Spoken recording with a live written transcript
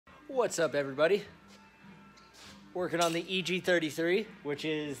What's up, everybody? Working on the EG33, which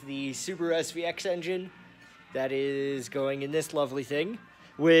is the Subaru SVX engine that is going in this lovely thing,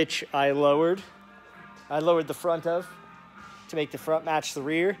 which I lowered. I lowered the front of to make the front match the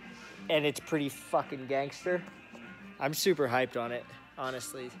rear, and it's pretty fucking gangster. I'm super hyped on it,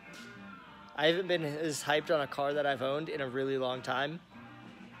 honestly. I haven't been as hyped on a car that I've owned in a really long time,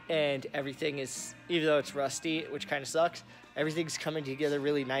 and everything is, even though it's rusty, which kind of sucks, everything's coming together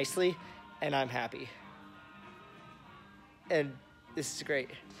really nicely, and I'm happy. And this is great.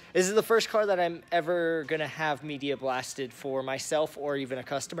 This is the first car that I'm ever gonna have media blasted for myself or even a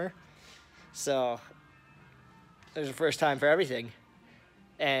customer. So there's a first time for everything.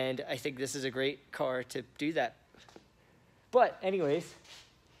 And I think this is a great car to do that. But anyways,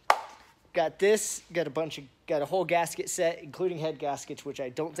 got this, got a whole gasket set, including head gaskets, which I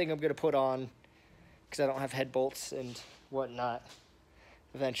don't think I'm gonna put on because I don't have head bolts and whatnot.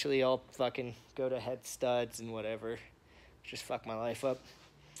 Eventually I'll fucking go to head studs and whatever. Just fuck my life up.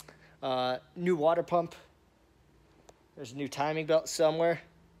 New water pump. There's a new timing belt somewhere.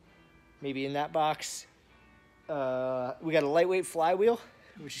 Maybe in that box. We got a lightweight flywheel,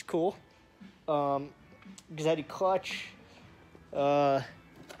 which is cool. Gazzetti clutch.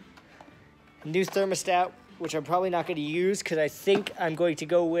 New thermostat, which I'm probably not going to use because I think I'm going to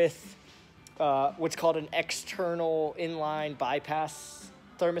go with what's called an external inline bypass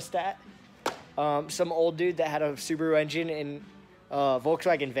thermostat. Some old dude that had a Subaru engine in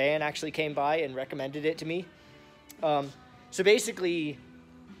Volkswagen van actually came by and recommended it to me. So basically,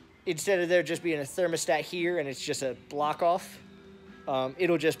 instead of there just being a thermostat here and it's just a block off,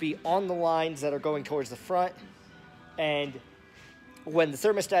 it'll just be on the lines that are going towards the front. And when the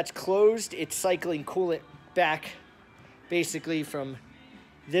thermostat's closed, it's cycling coolant back basically from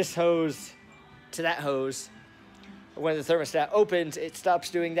this hose to that hose. When the thermostat opens, it stops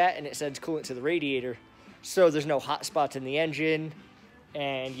doing that and it sends coolant to the radiator. So there's no hot spots in the engine,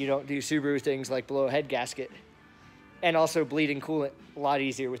 and you don't do Subaru things like blow a head gasket. And also bleeding coolant, a lot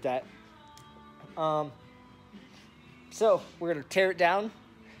easier with that. So we're gonna tear it down,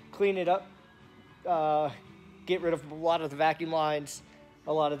 clean it up, get rid of a lot of the vacuum lines,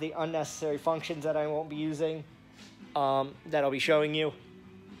 a lot of the unnecessary functions that I won't be using, that I'll be showing you.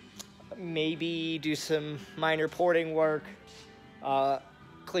 Maybe do some minor porting work,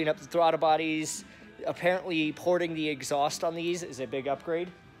 clean up the throttle bodies. Apparently porting the exhaust on these is a big upgrade,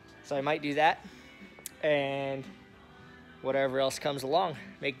 so I might do that. And whatever else comes along,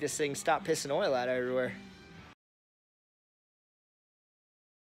 make this thing stop pissing oil out everywhere.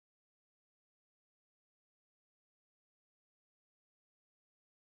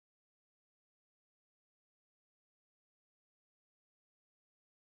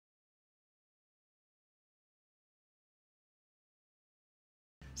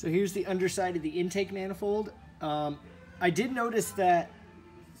 So here's the underside of the intake manifold. I did notice that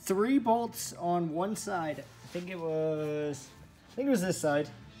 3 bolts on one side, I think it was this side.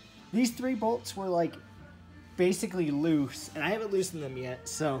 These 3 bolts were like basically loose, and I haven't loosened them yet,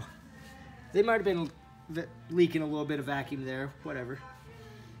 so they might have been leaking a little bit of vacuum there, whatever.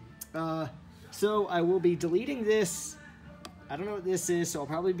 So I will be deleting this. I don't know what this is, so I'll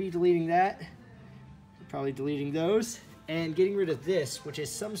probably be deleting that. Probably deleting those. And getting rid of this, which is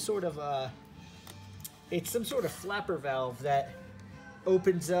some sort of flapper valve that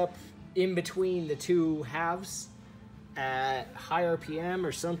opens up in between the 2 halves at high RPM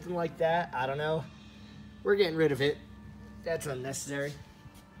or something like that. I don't know. We're getting rid of it. That's unnecessary.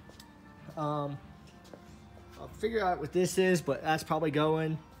 I'll figure out what this is, but that's probably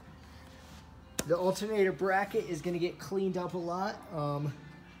going. The alternator bracket is going to get cleaned up a lot.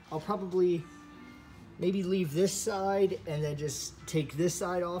 I'll probably maybe leave this side and then just take this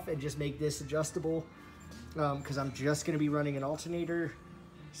side off and just make this adjustable, because I'm just going to be running an alternator,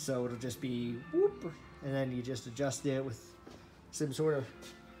 so it'll just be whoop, and then you just adjust it with some sort of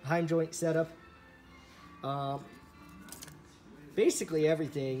Heim joint setup. Basically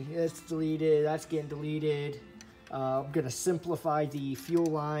everything is deleted, that's getting deleted. I'm going to simplify the fuel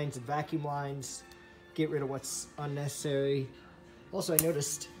lines and vacuum lines, get rid of what's unnecessary. Also, I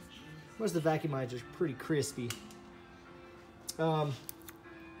noticed most of the vacuum lines are pretty crispy.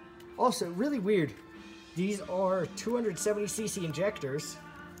 Also, really weird. These are 270cc injectors,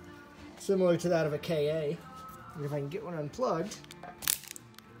 similar to that of a KA. And if I can get one unplugged,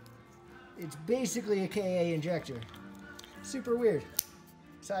 it's basically a KA injector. Super weird.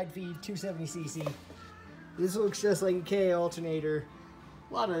 Side feed, 270cc. This looks just like a KA alternator.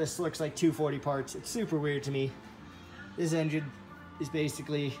 A lot of this looks like 240 parts. It's super weird to me. This engine is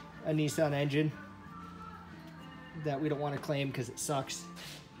basically a Nissan engine that we don't want to claim because it sucks.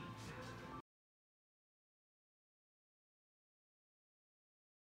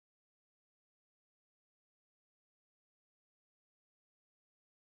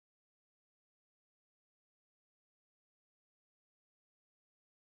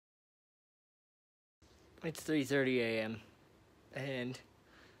 It's 3:30 a.m. and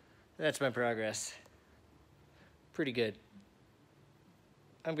that's my progress. Pretty good.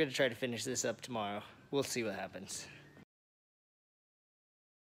 I'm gonna try to finish this up tomorrow. We'll see what happens.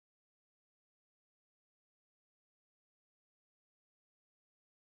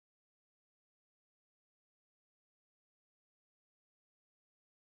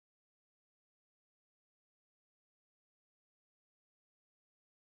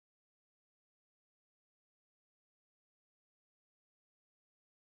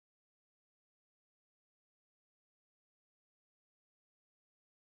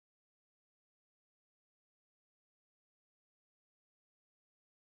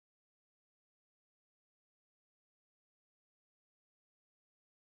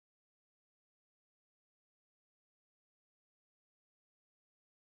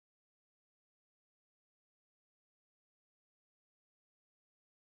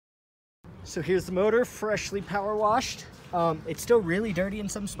 So here's the motor, freshly power washed. It's still really dirty in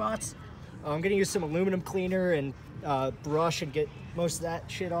some spots. I'm gonna use some aluminum cleaner and brush and get most of that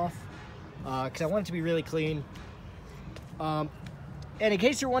shit off because I want it to be really clean. And in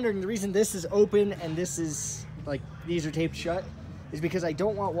case you're wondering, the reason this is open and this is like, these are taped shut is because I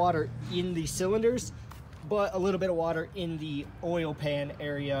don't want water in the cylinders, but a little bit of water in the oil pan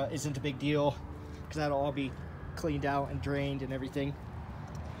area isn't a big deal because that'll all be cleaned out and drained and everything.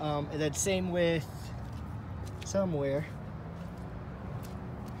 And then same with somewhere.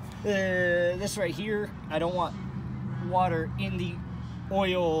 This right here, I don't want water in the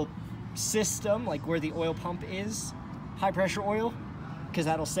oil system, like where the oil pump is, high pressure oil, because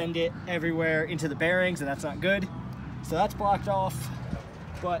that'll send it everywhere into the bearings and that's not good. So that's blocked off,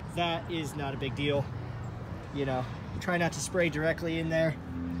 but that is not a big deal. You know, try not to spray directly in there.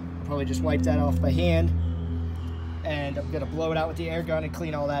 Probably just wipe that off by hand. And I'm gonna blow it out with the air gun and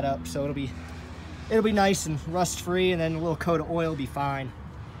clean all that up, so it'll be nice and rust free, and then a little coat of oil will be fine.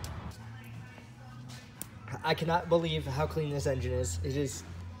 I cannot believe how clean this engine is. It is,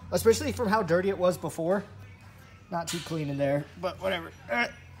 especially from how dirty it was before. Not too clean in there, but whatever.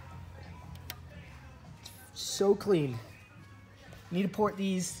 So clean. Need to port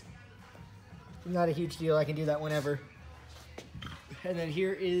these. Not a huge deal, I can do that whenever. And then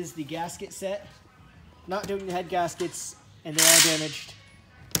here is the gasket set. Not doing the head gaskets, and they're all damaged.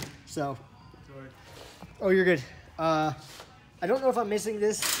 So, sorry. Oh, you're good. I don't know if I'm missing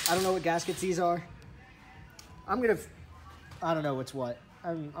this. I don't know what gaskets these are. I don't know what's what.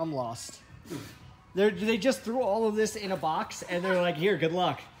 I'm lost. They just threw all of this in a box, and they're like, here, good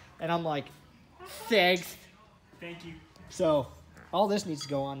luck. And I'm like, thanks. Thank you. So, all this needs to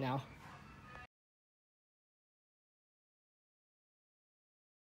go on now.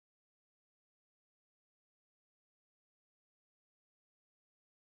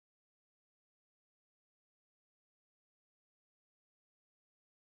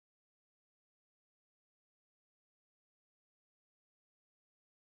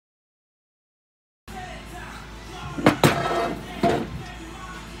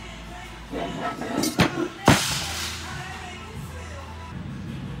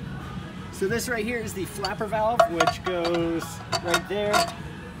 So this right here is the flapper valve, which goes right there.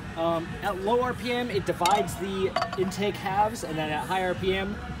 At low RPM, it divides the intake halves, and then at high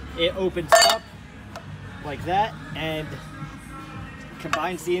RPM, it opens up like that and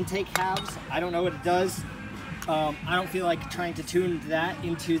combines the intake halves. I don't know what it does. I don't feel like trying to tune that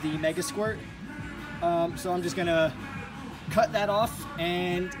into the Mega Squirt. So I'm just gonna cut that off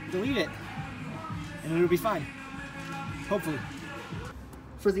and delete it, and it'll be fine, hopefully.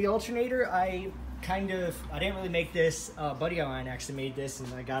 For the alternator, I didn't really make this. Buddy of mine actually made this,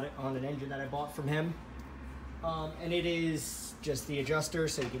 and I got it on an engine that I bought from him. And it is just the adjuster,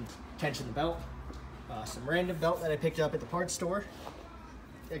 so you can tension the belt. Some random belt that I picked up at the parts store.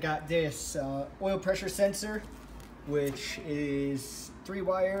 I got this oil pressure sensor, which is 3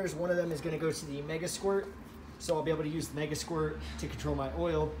 wires. One of them is going to go to the Mega Squirt, so I'll be able to use the Mega Squirt to control my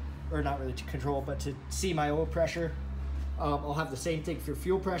oil, or not really to control, but to see my oil pressure. I'll have the same thing for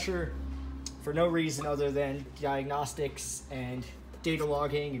fuel pressure for no reason other than diagnostics and data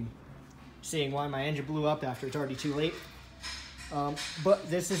logging and seeing why my engine blew up after it's already too late. But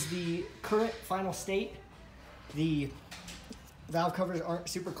this is the current final state. The valve covers aren't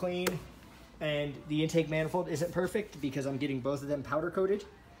super clean, and the intake manifold isn't perfect because I'm getting both of them powder coated,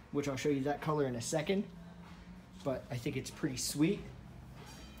 which I'll show you that color in a second. But I think it's pretty sweet.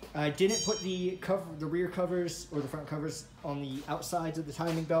 I didn't put the rear covers or the front covers on the outsides of the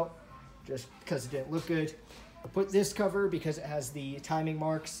timing belt just because it didn't look good. I put this cover because it has the timing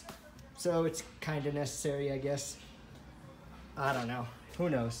marks, so it's kind of necessary, I guess. I don't know. Who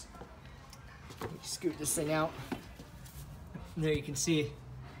knows? Scoot this thing out. And there you can see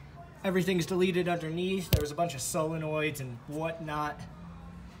everything's deleted underneath. There was a bunch of solenoids and whatnot.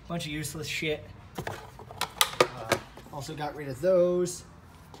 Bunch of useless shit. Also got rid of those.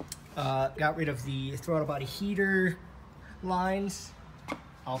 Got rid of the throttle body heater lines.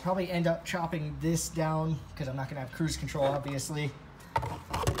 I'll probably end up chopping this down because I'm not gonna have cruise control, obviously.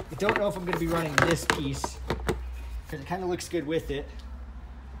 I don't know if I'm gonna be running this piece because it kind of looks good with it,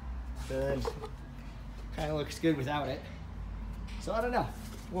 but kind of looks good without it. So I don't know.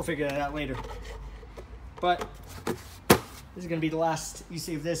 We'll figure that out later. But this is gonna be the last you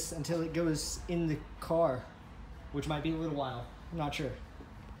see of this until it goes in the car, which might be a little while. I'm not sure.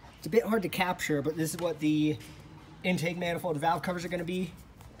 It's a bit hard to capture, but this is what the intake manifold valve covers are gonna be.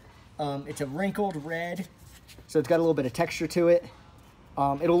 It's a wrinkled red, so it's got a little bit of texture to it.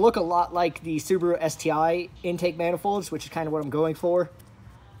 It'll look a lot like the Subaru STI intake manifolds, which is kind of what I'm going for,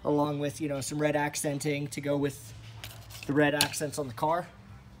 along with, you know, some red accenting to go with the red accents on the car.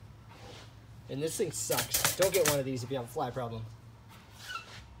 And this thing sucks. Don't get one of these if you have a fly problem.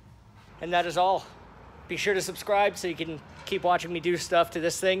 And that is all. Be sure to subscribe so you can keep watching me do stuff to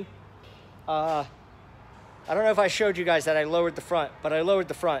this thing. I don't know if I showed you guys that I lowered the front, but I lowered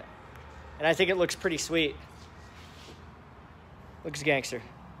the front. And I think it looks pretty sweet. Looks gangster.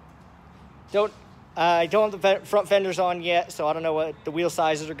 I don't have the front fenders on yet, so I don't know what the wheel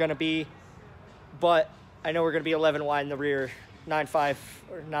sizes are gonna be. But I know we're gonna be 11 wide in the rear, 9.5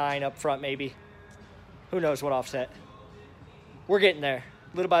 or 9 up front maybe. Who knows what offset. We're getting there,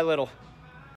 little by little.